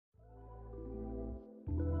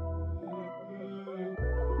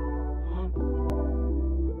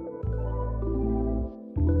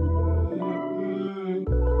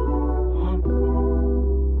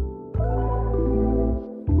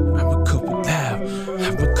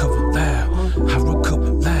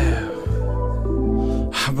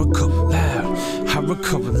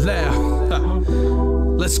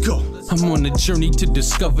let's go. I'm on a journey to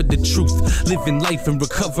discover the truth. Living life in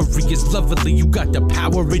recovery is lovely. You got the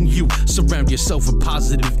power in you. Surround yourself with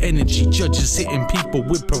positive energy. Judges hitting people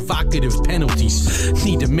with provocative penalties.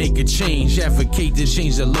 Need to make a change. Advocate to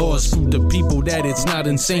change the laws. Prove to people that it's not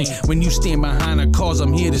insane. When you stand behind a cause,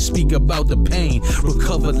 I'm here to speak about the pain.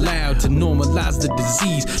 Recover loud to normalize the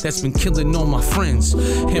disease that's been killing all my friends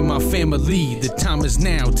and my family. The time is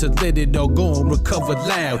now to let it all go and recover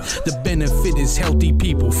loud. The benefit is healthy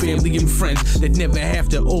people, family and friends that never have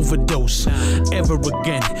to overdose ever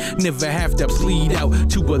again. Never have to plead out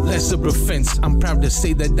to a lesser offense. I'm proud to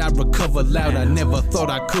say that I recover loud. I never thought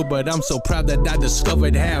I could, but I'm so proud that I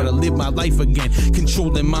discovered how to live my life again,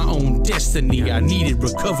 controlling my own destiny. I needed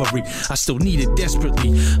recovery, I still need it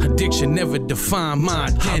desperately. Addiction never defined my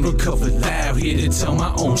identity. I recover loud, here to tell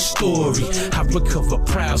my own story. I recover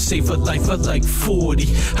proud, save a life of like 40.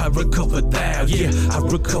 I recover loud, yeah, I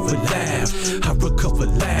recover loud. I recover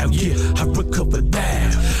loud, yeah, I recover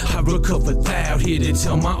loud. I recover loud, here to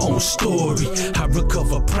tell my own story. I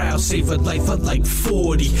recover proud, save a life of like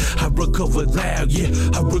 40. I recover loud, yeah,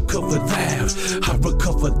 I recover loud. I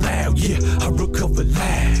recover loud, yeah, I recover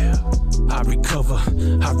loud. I recover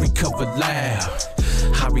loud.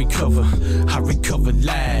 I recover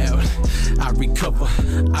loud. I recover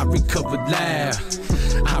loud.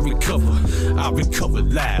 I recover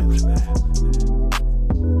loud.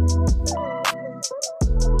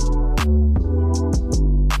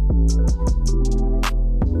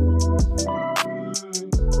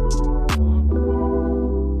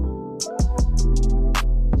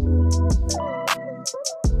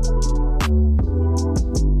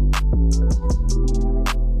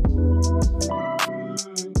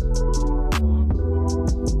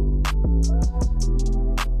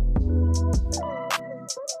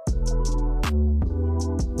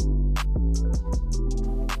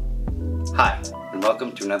 Hi, and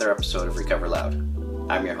welcome to another episode of Recover Loud.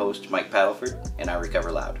 I'm your host, Mike Paddleford, and I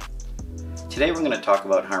recover loud. Today we're going to talk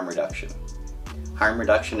about harm reduction. Harm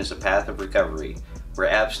reduction is a path of recovery where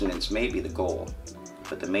abstinence may be the goal,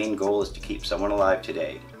 but the main goal is to keep someone alive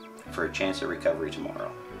today for a chance at recovery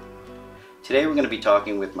tomorrow. Today we're going to be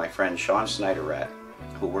talking with my friend Sean Snyder-Ratt,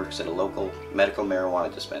 who works at a local medical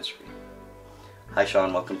marijuana dispensary. Hi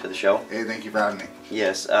Sean, welcome to the show. Hey, thank you for having me.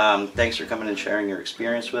 Yes, thanks for coming and sharing your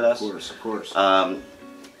experience with us. Of course. To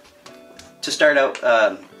start out,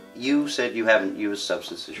 you said you haven't used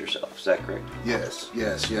substances yourself, is that correct? Yes.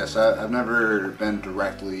 I've never been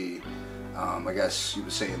directly, I guess you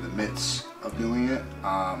would say, in the midst of doing it.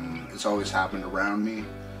 It's always happened around me,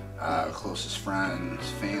 closest friends,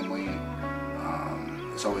 family.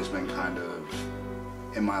 It's always been kind of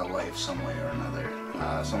in my life some way or another.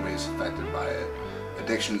 Somebody's affected by it.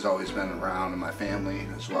 Addiction's always been around in my family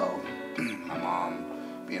as well. My mom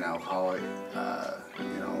being alcoholic,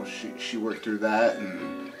 she worked through that,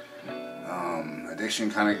 and addiction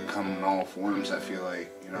kind of come in all forms, I feel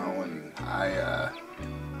like, and I,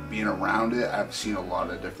 being around it, I've seen a lot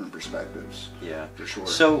of different perspectives. Yeah, for sure.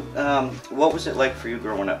 So, what was it like for you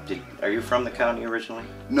growing up? Are you from the county originally?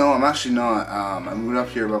 No, I'm actually not. I moved up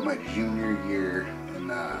here about my junior year in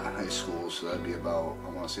high school, so that'd be about, I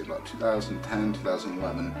want to say about 2010,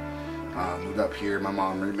 2011. Moved up here, my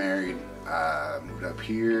mom remarried, moved up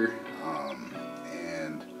here,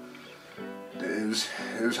 and it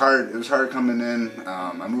was hard coming in.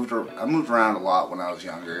 I moved around a lot when I was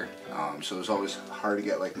younger, so it was always hard to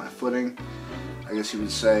get like my footing, I guess you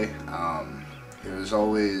would say. It was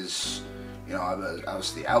always, I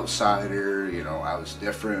was the outsider, I was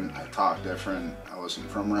different, I talked different, I wasn't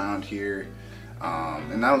from around here.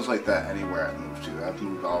 And that was like that anywhere I moved to. I've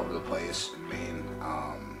moved all over the place in Maine,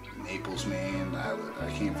 Naples, Maine. I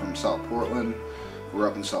came from South Portland, grew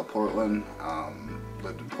up in South Portland,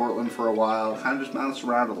 lived in Portland for a while, kind of just bounced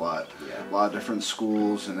around a lot. Yeah. A lot of different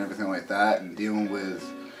schools and everything like that, and dealing with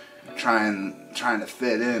trying to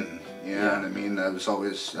fit in, you know what I mean? That was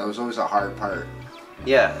always a hard part.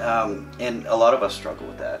 Yeah, and a lot of us struggle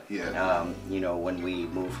with that. Yeah. When we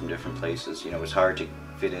move from different places, it's hard to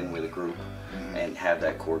fit in with a group and have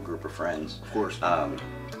that core group of friends. Of course.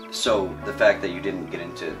 So the fact that you didn't get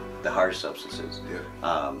into the hard substances,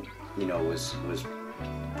 was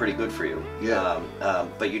pretty good for you. Yeah.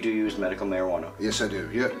 But you do use medical marijuana. Yes, I do.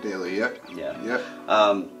 Yep, daily. Yep. Yeah. Yep.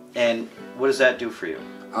 And what does that do for you?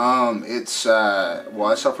 It's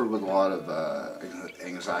I suffered with a lot of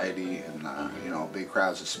anxiety and big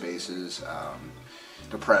crowds of spaces.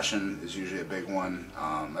 Depression is usually a big one.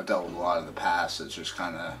 I've dealt with a lot in the past. It's just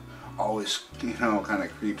kind of always kind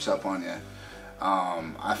of creeps up on you.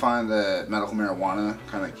 I find that medical marijuana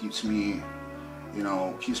kind of keeps me you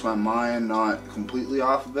know, keeps my mind not completely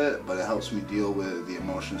off of it, but it helps me deal with the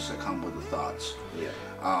emotions that come with the thoughts. Yeah.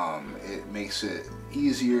 It makes it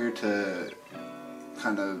easier to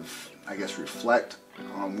kind of, I guess, reflect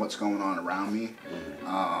on what's going on around me.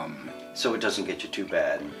 So it doesn't get you too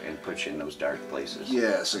bad and put you in those dark places.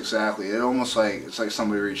 Yes, exactly. It's like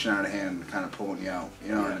somebody reaching out a hand and kind of pulling you out.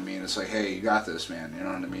 You know what I mean? It's like, hey, you got this, man. You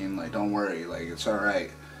know what I mean? Like, don't worry. Like, it's all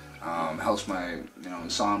right. Helps my, you know,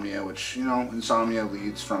 insomnia, which, you know, insomnia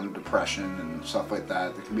leads from depression and stuff like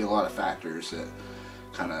that. There can be a lot of factors that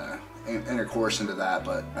kind of intercourse into that,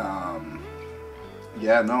 but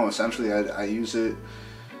yeah, no, essentially I use it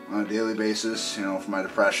on a daily basis, you know, for my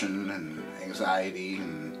depression and anxiety,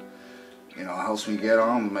 and, you know, it helps me get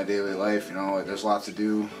on with my daily life. You know, like, there's lots to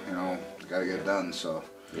do, you know, gotta get it done, so.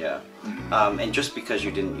 Yeah. And just because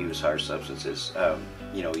you didn't use hard substances,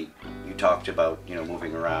 you know, you talked about, you know,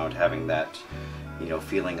 moving around, having that, you know,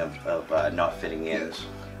 feeling of not fitting in. Yes.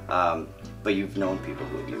 But you've known people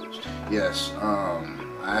who have used. Yes.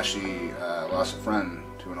 I actually lost a friend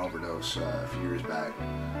to an overdose a few years back.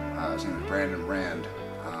 His name was Brandon Brand.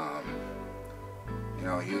 You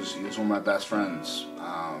know, he was one of my best friends.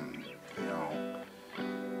 You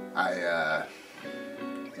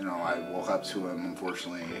know, I woke up to him,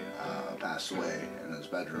 unfortunately, passed away in his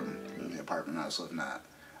bedroom in the apartment I was living at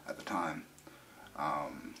the time.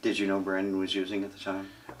 Did you know Brandon was using at the time?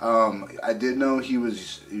 I did know he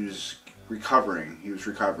was recovering. He was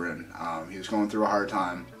recovering. He was going through a hard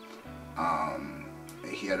time.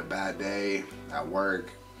 He had a bad day at work.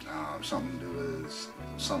 Something to do with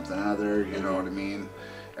something other, you know what I mean?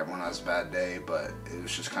 Everyone has a bad day, but it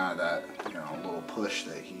was just kind of that, you know, little push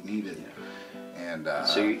that he needed. And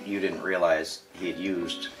so you didn't realize he had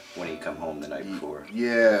used when he come home the night before?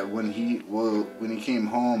 Yeah, when he came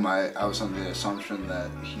home, I was under the assumption that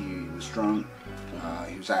he was drunk.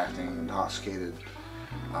 He was acting intoxicated.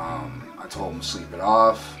 I told him to sleep it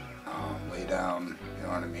off, lay down, you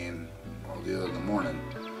know what I mean? I'll do it in the morning.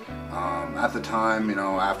 At the time, you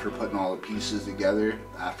know, after putting all the pieces together,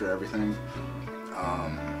 after everything,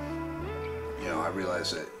 you know, I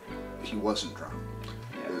realized that he wasn't drunk.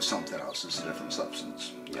 It was something else. It's a different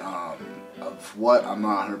substance. Of what, I'm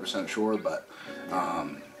not 100% sure, but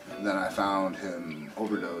then I found him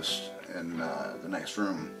overdosed in the next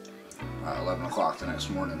room, 11 o'clock the next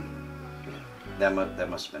morning. That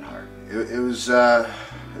must have been hard. It was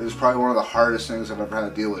probably one of the hardest things I've ever had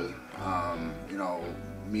to deal with. You know,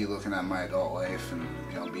 me looking at my adult life and,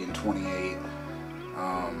 you know, being 28,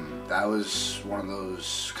 that was one of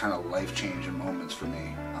those kind of life-changing moments for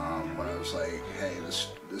me, when I was like, hey,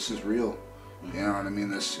 this is real. You know what I mean?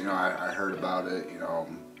 This, you know, I heard about it, you know,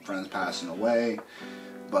 friends passing away,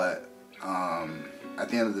 but at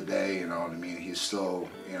the end of the day, you know what I mean, he's still,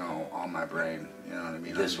 you know, on my brain, you know what I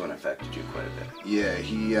mean? This one affected you quite a bit. Yeah,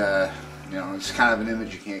 you know, it's kind of an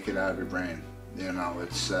image you can't get out of your brain. You know,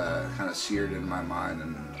 it's kind of seared in my mind,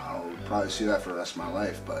 and I'll probably see that for the rest of my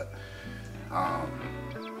life, but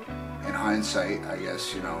in hindsight, I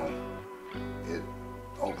guess, you know, it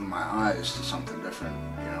opened my eyes to something different,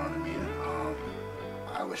 you know what I mean?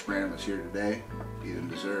 I wish Brandon was here today. He didn't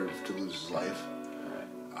deserve to lose his life.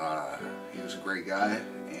 He was a great guy,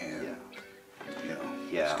 and, you know,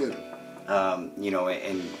 it's good. You know,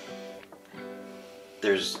 and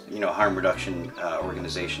there's, you know, harm reduction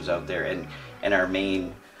organizations out there, and our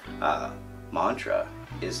main mantra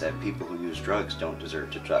is that people who use drugs don't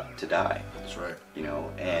deserve to die. That's right. You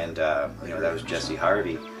know, and you know, that was Jesse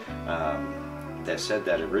Harvey that said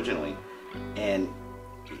that originally, and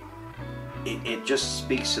it just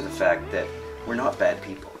speaks to the fact that we're not bad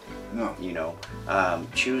people. No. You know,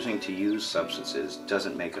 choosing to use substances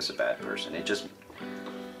doesn't make us a bad person. It just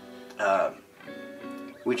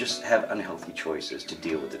we just have unhealthy choices to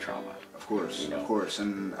deal with the trauma. Of course, you know? Of course,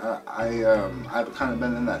 and I've kind of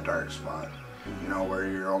been in that dark spot, you know, where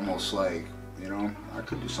you're almost like, you know, I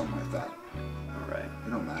could do something like that. All right. It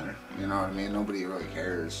don't matter, you know what I mean? Nobody really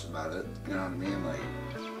cares about it, you know what I mean? Like,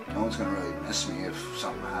 no one's gonna really miss me if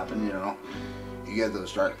something happened, you know? You get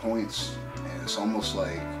those dark points, and it's almost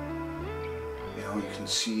like, you know, you can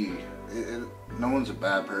see, no one's a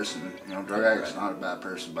bad person, you know, drug addict's not a bad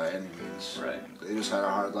person by any means. Right. They just had a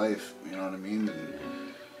hard life, you know what I mean? And,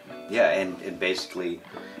 yeah, and basically,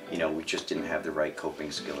 you know, we just didn't have the right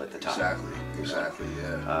coping skill at the time. Exactly,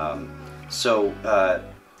 yeah. So,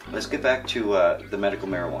 let's get back to the medical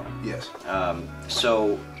marijuana. Yes.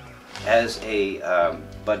 So, as a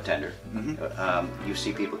bud tender, you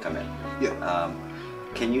see people come in. Yeah.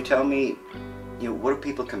 Can you tell me, you know, what do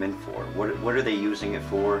people come in for? What are they using it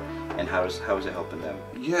for, and how is it helping them?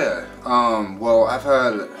 Yeah. Well, I've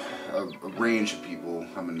had a range of people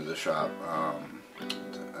come into the shop.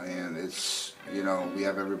 and it's, you know, we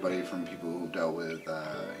have everybody from people who dealt with,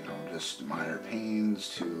 you know, just minor pains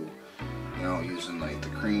to, you know, using like the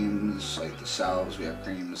creams, like the salves. We have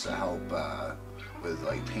creams that help with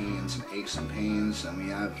like pains and aches and pains, and we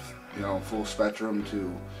have, you know, full spectrum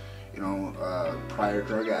to, you know, prior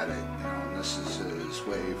drug addict, you know, and this is his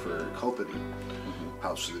way for coping.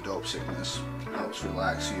 Helps with the dope sickness, helps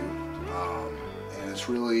relax you, and it's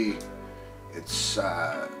really, it's,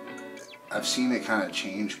 I've seen it kind of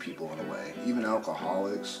change people in a way, even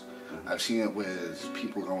alcoholics. I've seen it with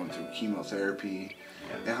people going through chemotherapy.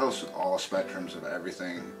 It helps with all spectrums of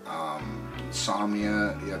everything.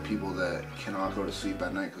 Insomnia, you have people that cannot go to sleep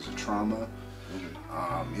at night because of trauma.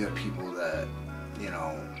 You have people that, you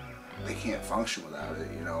know, they can't function without it,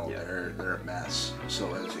 you know, they're a mess.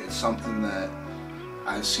 So it's something that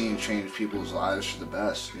I've seen change people's lives for the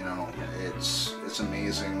best, you know. It's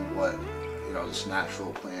amazing what, you know, this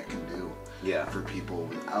natural plant can do for people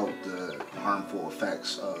without the harmful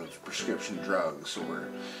effects of prescription drugs or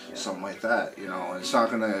something like that, you know. It's not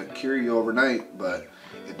going to cure you overnight, but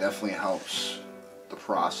it definitely helps the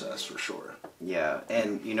process for sure. Yeah,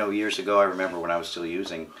 and you know, years ago, I remember when I was still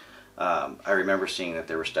using, I remember seeing that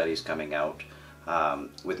there were studies coming out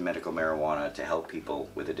with medical marijuana to help people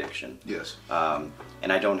with addiction. Yes.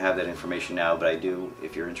 And I don't have that information now, but I do,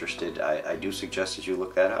 if you're interested, I do suggest that you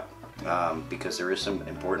look that up. Because there is some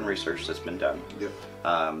important research that's been done.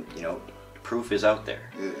 You know, proof is out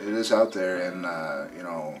there. It is out there, and you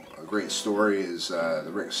know, a great story is the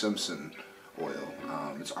Rick Simpson oil.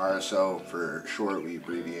 It's RSO for short, we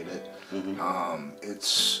abbreviate it.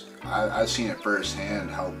 It's, I've seen it firsthand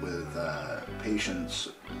help with patients,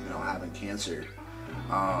 you know, having cancer,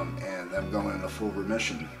 and them going into full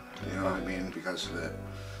remission, you know what I mean, because of it.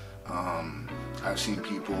 I've seen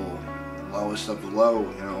people, lowest of the low,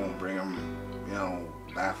 you know, bring them, you know,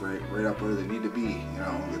 back right up where they need to be, you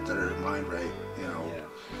know, get their mind right, you know.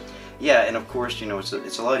 Yeah, and of course, you know, it's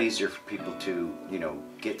a lot easier for people to, you know,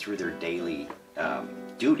 get through their daily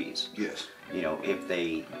duties. Yes. You know, if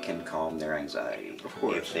they can calm their anxiety. Of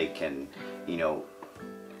course. If they can, you know,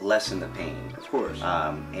 lessen the pain. Of course.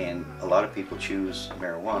 And a lot of people choose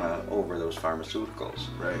marijuana over those pharmaceuticals.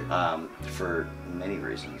 Right. For many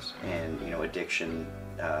reasons, and you know, addiction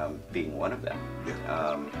being one of them.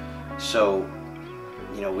 So,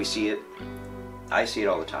 you know, we see it. I see it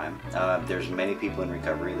all the time. There's many people in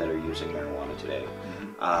recovery that are using marijuana today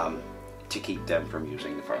to keep them from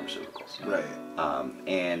using the pharmaceuticals. Right.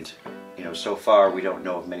 And you know, so far we don't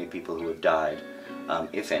know of many people who have died,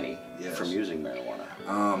 if any, from using marijuana.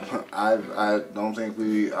 I don't think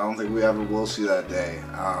we ever will see that day.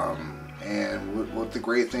 And what the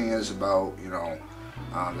great thing is about, you know,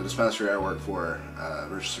 the dispensary I work for,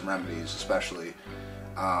 Richardson Remedies especially,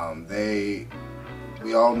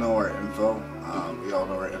 we all know our info. We all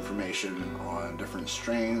know our information on different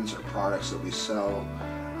strains or products that we sell,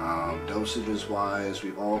 dosages wise.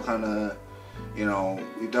 We've all kind of, you know,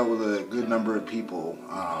 we dealt with a good number of people.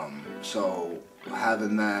 So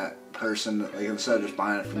having that person, like instead of just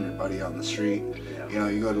buying it from your buddy on the street, you know,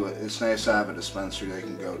 you go to it's nice to have a dispensary they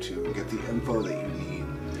can go to and get the info that you need,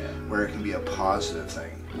 where it can be a positive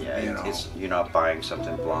thing. Yeah, you know? You're not buying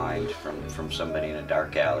something blind from somebody in a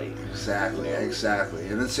dark alley. Exactly,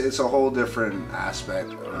 and it's a whole different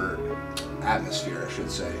aspect or atmosphere, I should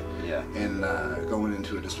say. Yeah. In going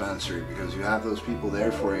into a dispensary, because you have those people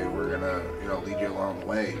there for you. We're gonna, you know, lead you along the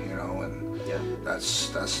way, you know, and that's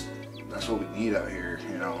what we need out here,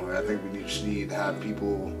 you know. I think we just need to have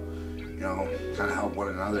people, you know, kind of help one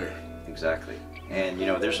another. Exactly. And you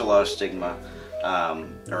know, there's a lot of stigma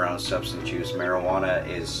around substance use. Marijuana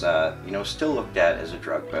is, you know, still looked at as a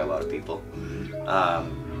drug by a lot of people.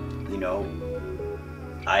 You know,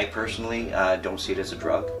 I personally don't see it as a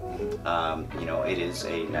drug. You know, it is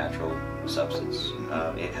a natural substance.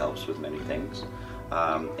 It helps with many things.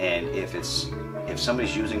 And if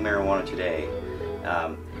somebody's using marijuana today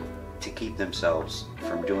to keep themselves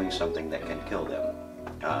from doing something that can kill them,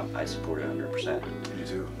 I support it 100%. Me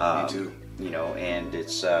too. Me too. You know, and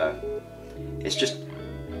it's a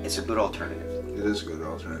good alternative. It is a good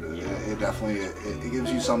alternative. Yeah. It definitely it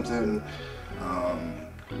gives you something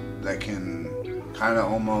that can kind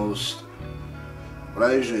of almost, what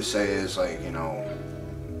I usually say is, like, you know,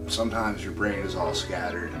 sometimes your brain is all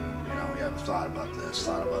scattered and, you know, you have thought about this,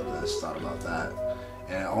 thought about that,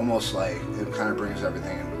 and it almost like it kind of brings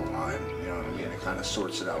everything into a line, you know what I mean? It kind of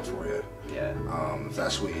sorts it out for you. Yeah. If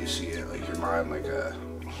that's the way you see it, like your mind, like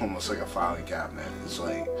almost like a filing cabinet. It's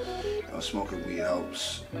like, you know, smoking weed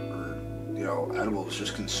helps, or, you know, edibles,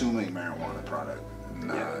 just consuming marijuana product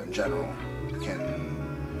in general can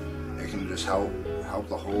can just help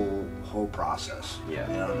the whole process. Yeah.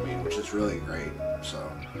 You know what I mean? Which is really great. So.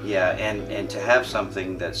 Yeah, and to have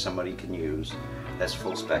something that somebody can use that's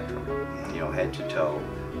full spectrum, you know, head to toe.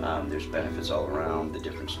 There's benefits all around. The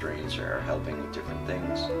different strains are helping with different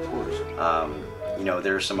things. Of course. You know,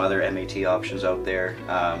 there are some other MAT options out there.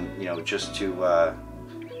 You know, just to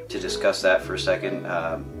discuss that for a second,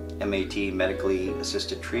 MAT, medically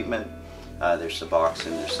assisted treatment. There's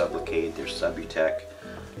Suboxone, there's Sublocade, there's Subutex,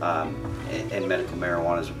 and medical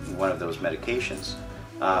marijuana is one of those medications.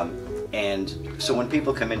 And so when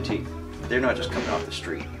people come into, they're not just coming off the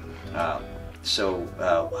street. So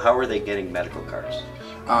how are they getting medical cards?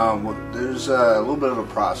 Well, there's a little bit of a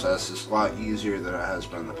process. It's a lot easier than it has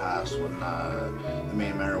been in the past. When the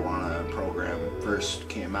Maine marijuana program first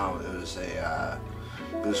came out, it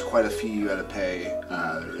was quite a fee you had to pay.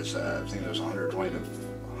 I think there was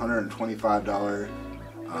 $125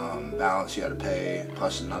 balance you had to pay,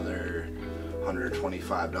 plus another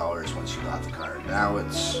 $125 once you got the card. Now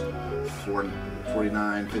it's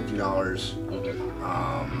 $49, $50,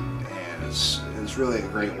 and it's really a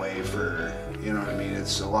great way for, you know what I mean,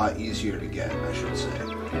 it's a lot easier to get, I should say.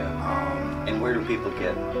 Yeah. And where do people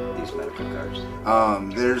get these medical cards?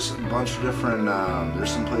 There's a bunch of different,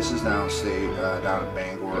 there's some places downstate, down in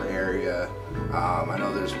Bangor area. I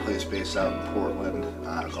know there's a place based out in Portland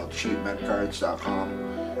called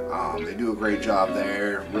cheapmedcards.com. They do a great job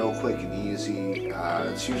there, real quick and easy.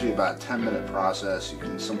 It's usually about a 10-minute process. You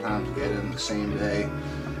can sometimes get in the same day.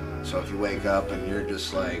 So if you wake up and you're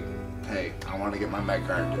just like, hey, I want to get my med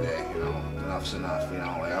card today, you know, enough's enough, you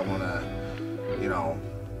know, like I want to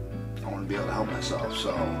be able to help myself.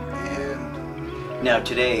 So, and now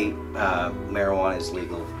today, marijuana is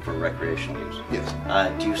legal for recreational use. yes.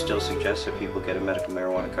 Do you still suggest that people get a medical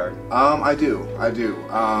marijuana card? I do.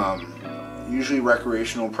 Usually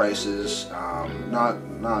recreational prices, not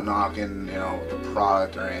knocking, you know, the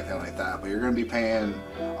product or anything like that, but you're going to be paying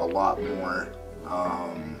a lot more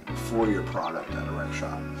for your product at a rec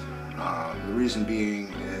shop. The reason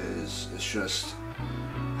being is it's just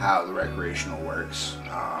how the recreational works.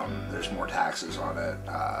 There's more taxes on it.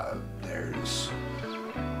 There's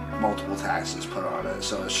multiple taxes put on it,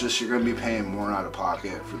 so it's just you're going to be paying more out of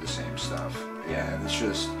pocket for the same stuff. Yeah. And it's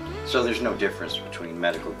just. So there's no difference between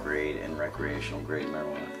medical grade and recreational grade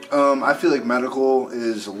marijuana? I feel like medical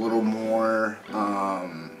is a little more,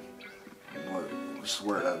 what's the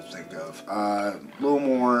word I would think of? A little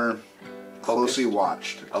more closely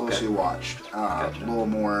watched. Okay. A little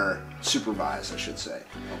more supervised, I should say.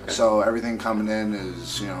 Okay. So everything coming in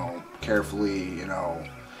is, you know, carefully, you know,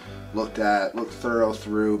 looked thorough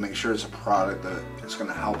through, make sure it's a product that is going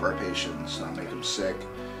to help our patients, not make them sick.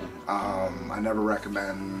 I never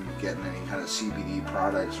recommend getting any kind of CBD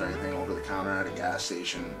products or anything over the counter at a gas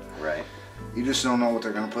station. Right. You just don't know what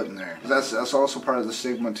they're going to put in there. That's also part of the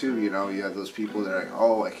stigma too, you know. You have those people that are like,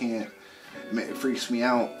 oh, I can't, it freaks me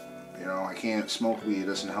out. You know, I can't smoke weed, it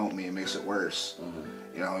doesn't help me, it makes it worse.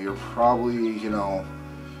 Mm-hmm. You know, you're probably, you know,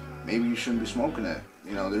 maybe you shouldn't be smoking it.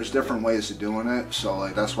 You know, there's different ways of doing it, so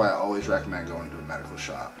like that's why I always recommend going to a medical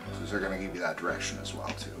shop, because they're going to give you that direction as well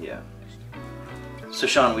too. Yeah. So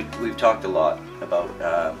Sean, we've talked a lot about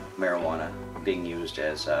marijuana being used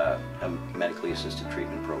as a medically assisted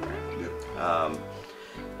treatment program. Yep.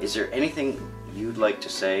 Is there anything you'd like to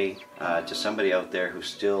say to somebody out there who's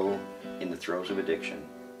still in the throes of addiction,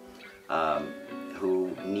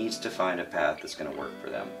 who needs to find a path that's going to work for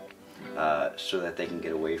them, so that they can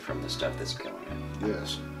get away from the stuff that's killing it?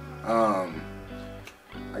 Yes.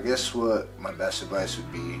 I guess what my best advice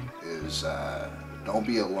would be is don't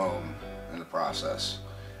be alone in the process.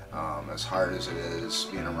 As hard as it is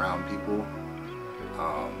being around people,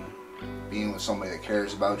 being with somebody that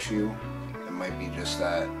cares about you, it might be just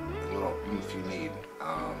that little oomph you need.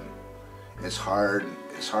 It's hard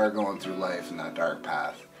going through life in that dark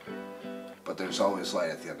path, but there's always light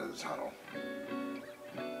at the end of the tunnel.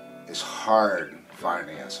 It's hard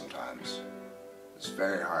finding it sometimes. It's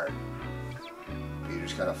very hard. But you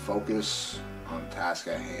just gotta focus on the task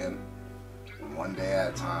at hand, one day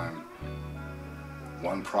at a time,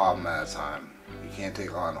 one problem at a time. You can't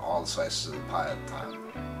take on all the slices of the pie at a time.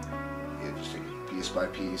 You just take it piece by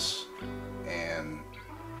piece and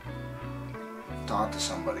talk to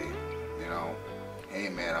somebody, you know, hey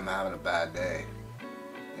man, I'm having a bad day.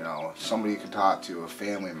 You know, somebody you can talk to, a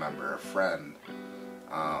family member, a friend.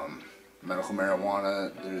 Medical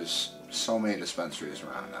marijuana, there's so many dispensaries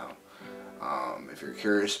around now. If you're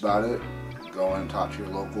curious about it, go and talk to your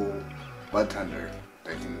local bud tender.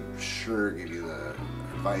 They can sure give you the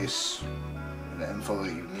advice and the info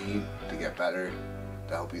that you need to get better,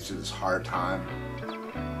 to help you through this hard time.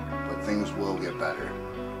 But things will get better.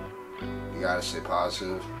 you gotta stay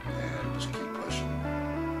positive and just keep pushing.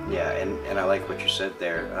 Yeah, and I like what you said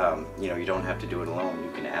there. You know, you don't have to do it alone.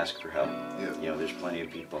 You can ask for help. Yeah. You know, there's plenty of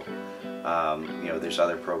people. You know, there's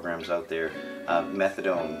other programs out there.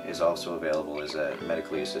 Methadone is also available as a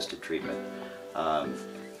medically assisted treatment.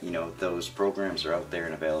 You know, those programs are out there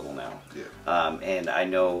and available now. Yeah. And I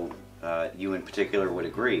know you in particular would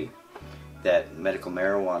agree that medical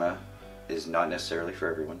marijuana is not necessarily for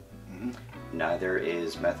everyone. Mm-hmm. Neither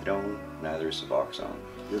is methadone, neither is Suboxone.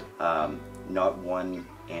 Yeah. Not one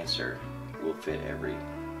answer will fit every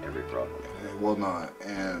problem. It will not,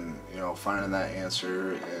 and you know, finding that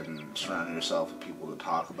answer and surrounding yourself with people to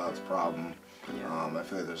talk about the problem. Yeah. I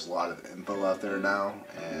feel like there's a lot of info out there now,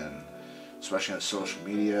 and especially on social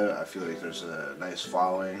media, I feel like there's a nice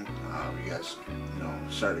following. You guys, you know,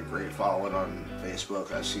 started a great following on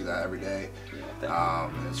Facebook. I see that every day. Yeah,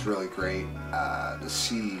 it's really great to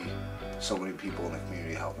see so many people in the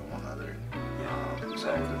community helping one another. Yeah,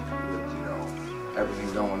 exactly. With, you know,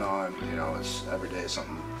 everything going on, you know, it's every day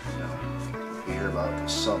something, you know, you hear about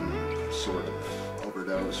some sort of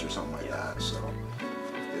overdose or something like that. So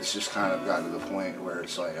it's just kind of gotten to the point where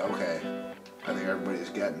it's like, okay, I think everybody's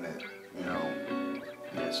getting it, you know.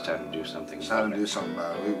 Yeah, it's time to do something. It's time to do something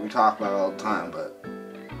about it. We talk about it all the time, but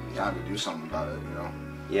it's time to do something about it, you know.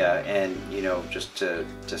 Yeah, and you know, just to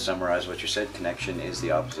summarize what you said, connection is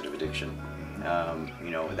the opposite of addiction. You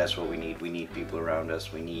know, that's what we need. We need people around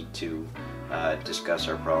us. We need to discuss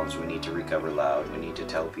our problems. We need to recover loud. We need to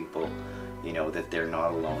tell people, you know, that they're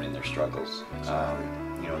not alone in their struggles.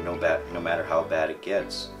 You know, no matter how bad it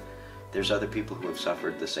gets, there's other people who have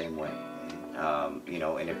suffered the same way. You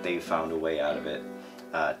know, and if they've found a way out of it,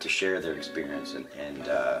 to share their experience and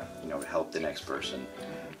you know, help the next person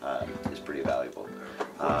is pretty valuable.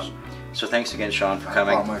 So thanks again, Sean, for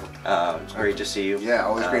coming. It's great to see you. Yeah,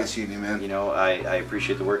 always great seeing you, man. You know, I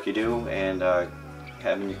appreciate the work you do, and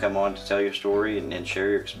having you come on to tell your story and share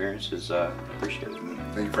your experiences, appreciate it.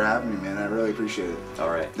 Thank you for having me, man. I really appreciate it. All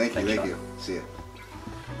right. Thank Thanks, you. Sean. See you.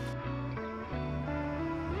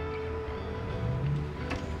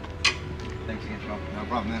 Thanks again, Sean. No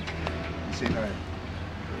problem, man. See you. All right.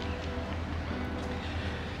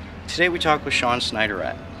 Today we talked with Sean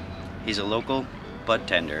Snyderat. He's a local bud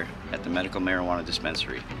tender at the medical marijuana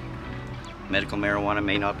dispensary. Medical marijuana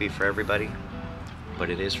may not be for everybody, but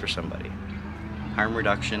it is for somebody. Harm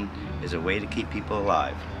reduction is a way to keep people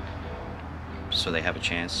alive so they have a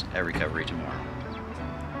chance at recovery tomorrow.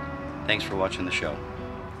 Thanks for watching the show.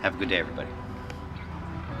 Have a good day, everybody.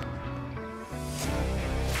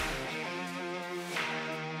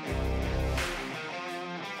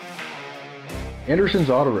 Anderson's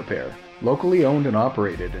Auto Repair, locally owned and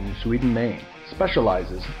operated in Sweden, Maine,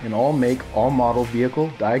 specializes in all make, all model vehicle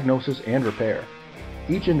diagnosis and repair.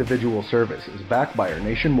 Each individual service is backed by our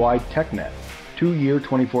nationwide TechNet 2-year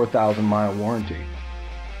 24,000-mile warranty.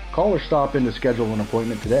 Call or stop in to schedule an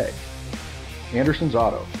appointment today. Anderson's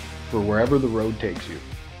Auto, for wherever the road takes you.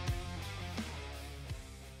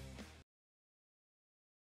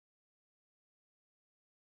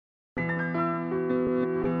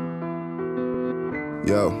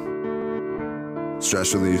 Yo,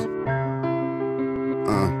 stress relief.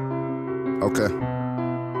 Okay.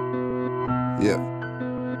 Yeah.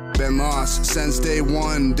 Been lost since day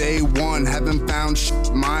one, haven't found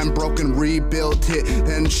mind broken, rebuilt it,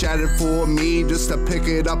 then shattered for me just to pick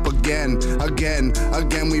it up again,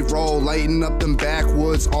 we roll, lighting up them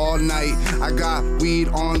backwoods all night. I got weed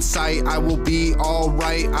on sight, I will be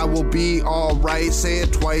alright, say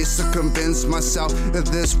it twice to convince myself that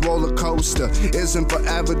this roller coaster isn't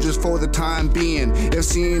forever, just for the time being. If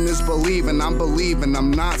seeing is believing,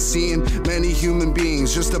 I'm not seeing many human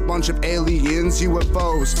beings, just a bunch of aliens,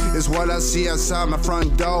 UFOs is what I see outside my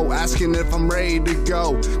front door, asking if I'm ready to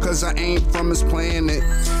go, cause I ain't from this planet.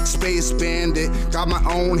 Space bandit, got my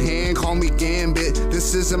own hand, call me Gambit.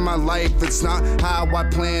 This isn't my life, it's not how I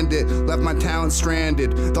planned it. Left my talent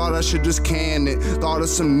stranded, thought I should just can it. Thought of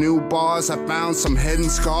some new bars, I found some hidden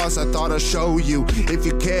scars, I thought I'd show you. If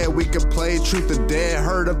you care, we could play truth or dare.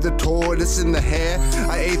 Heard of the tortoise in the hair?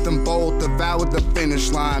 I ate them both, devoured the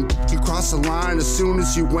finish line. You crossed the line as soon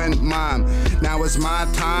as you went mine. Now it's my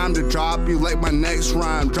time to drop you like my next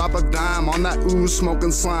rhyme. Drop a dime on that ooze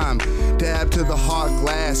smoking slime. Dab to the hot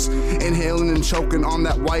glass, inhaling and choking on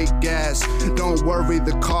that white gas. Don't worry,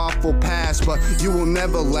 the cough will pass, but you will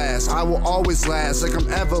never last. I will always last, like I'm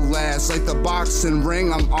everlast. Like the boxing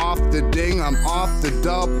ring, I'm off the ding, I'm off the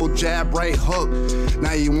double jab right hook.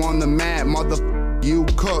 Now you on the mat, mother. you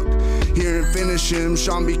cooked. Here and finish him,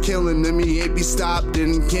 Sean be killing him, he ain't be stopped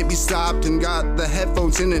and can't be stopped, and got the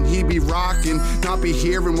headphones in and he be rocking, not be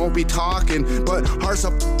hearing, won't be talking, but hearts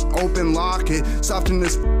up, open, lock it, soft in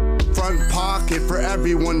his front pocket for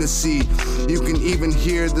everyone to see. You can even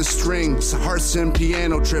hear the strings, hearts and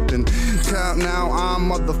piano tripping. Now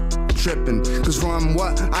I'm tripping, cause from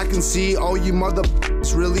what I can see, all you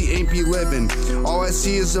really ain't be living. All I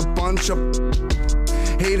see is a bunch of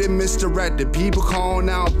hated, misdirected people calling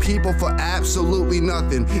out people for absolutely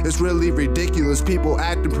nothing. It's really ridiculous. People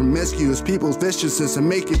acting promiscuous, people's viciousness and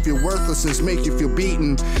make you feel worthlessness, make you feel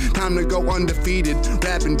beaten. Time to go undefeated,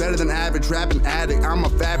 rapping better than average, rapping addict. I'm a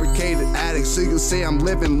fabricated addict, so you'll say I'm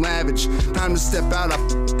living lavish. Time to step out, I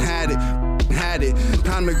had it.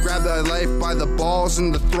 Time to grab that life by the balls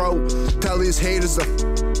in the throat. Tell these haters to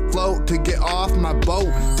float, to get off my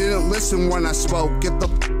boat. Didn't listen when I spoke, get the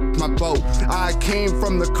my boat. I came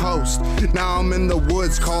from the coast, now I'm in the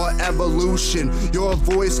woods, call it evolution. Your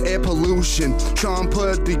voice, air pollution. Sean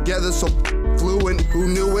put it together so fluent, who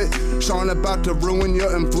knew it? Sean about to ruin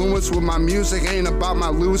your influence with my music. Ain't about my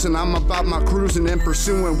losing, I'm about my cruising and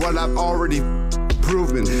pursuing what I've already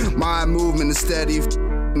proven. My movement is steady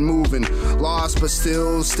moving, lost but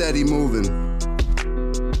still steady moving.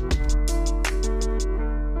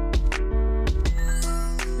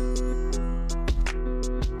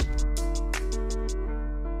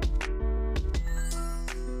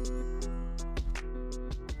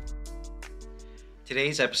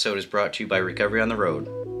 Today's episode is brought to you by Recovery on the Road,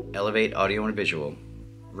 Elevate Audio and Visual,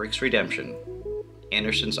 Rick's Redemption,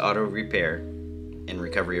 Anderson's Auto Repair, and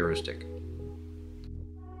Recovery Acoustic.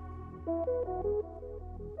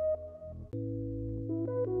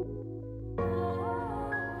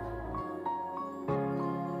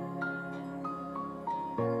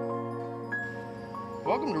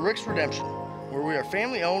 Welcome to Rick's Redemption, where we are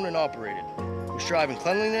family owned and operated. We strive in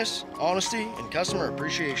cleanliness, honesty, and customer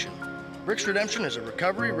appreciation. Rick's Redemption is a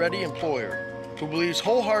recovery-ready employer who believes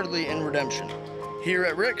wholeheartedly in redemption. Here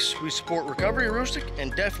at Rick's, we support Recovery Acoustic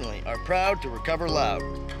and definitely are proud to recover loud.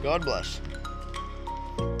 God bless.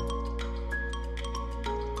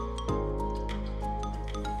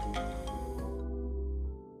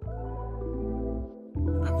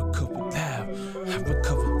 I recover loud, I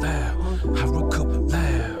recover loud, I recover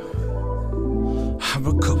loud. I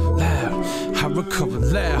recover loud, I recover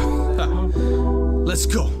loud. Let's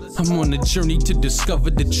go. I'm on a journey to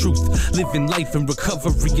discover the truth. Living life in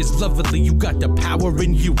recovery is lovely. You got the power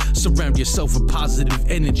in you. Surround yourself with positive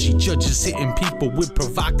energy. Judges hitting people with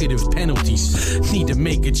provocative penalties. Need to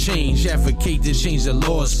make a change. Advocate to change the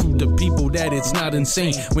laws. Prove to people that it's not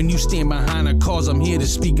insane. When you stand behind a cause, I'm here to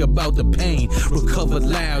speak about the pain. Recover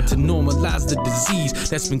loud to normalize the disease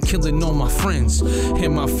that's been killing all my friends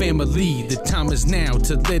and my family. The time is now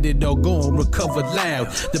to let it all go and recover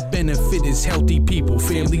loud. The benefit is healthy people,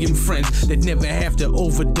 family and friends that never have to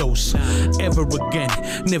overdose ever again,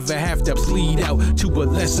 never have to plead out to a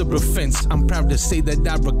lesser offense. I'm proud to say that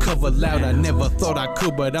I recover loud. I never thought I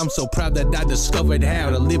could, but I'm so proud that I discovered how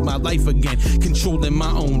to live my life again, controlling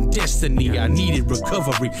my own destiny. I needed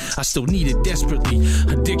recovery, I still need it desperately.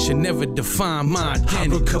 Addiction never defined my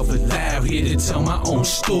identity. I recover loud, here to tell my own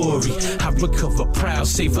story. I recover proud,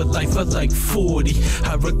 save a life of like 40.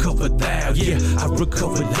 I recover loud, yeah, I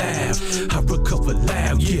recover loud. I recover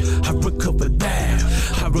loud, yeah, I recover loud.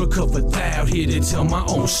 I recover loud, here to tell my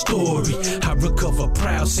own story. I recover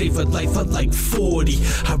proud, save a life of like 40.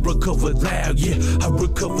 I recover loud, yeah, I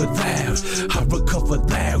recover loud. I recover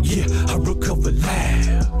loud, yeah, I recover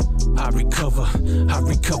loud. I recover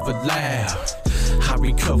loud. I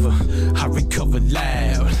recover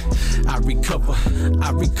loud. I recover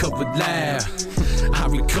loud.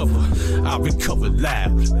 I recover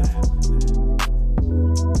loud.